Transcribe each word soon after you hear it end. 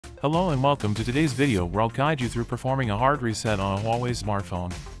Hello and welcome to today's video where I'll guide you through performing a hard reset on a Huawei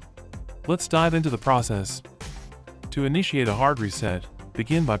smartphone. Let's dive into the process. To initiate a hard reset,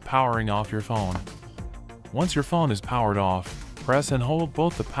 begin by powering off your phone. Once your phone is powered off, press and hold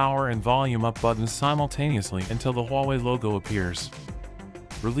both the power and volume up buttons simultaneously until the Huawei logo appears.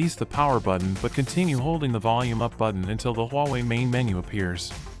 Release the power button but continue holding the volume up button until the Huawei main menu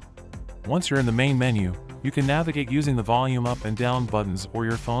appears. Once you're in the main menu, you can navigate using the volume up and down buttons or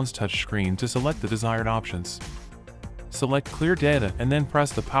your phone's touchscreen to select the desired options. Select Clear Data and then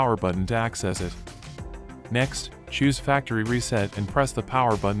press the power button to access it. Next, choose Factory Reset and press the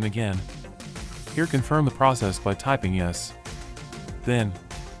power button again. Here confirm the process by typing yes. Then,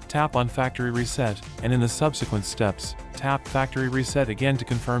 tap on Factory Reset, and in the subsequent steps, tap Factory Reset again to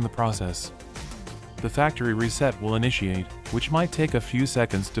confirm the process. The factory reset will initiate, which might take a few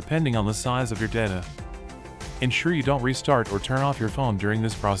seconds depending on the size of your data. Ensure you don't restart or turn off your phone during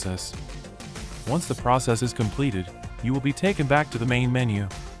this process. Once the process is completed, you will be taken back to the main menu.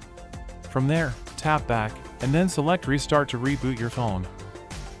 From there, tap back, and then select Restart to reboot your phone.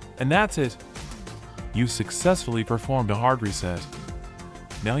 And that's it! You've successfully performed a hard reset.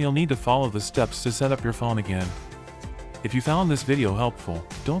 Now you'll need to follow the steps to set up your phone again. If you found this video helpful,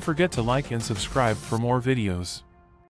 don't forget to like and subscribe for more videos.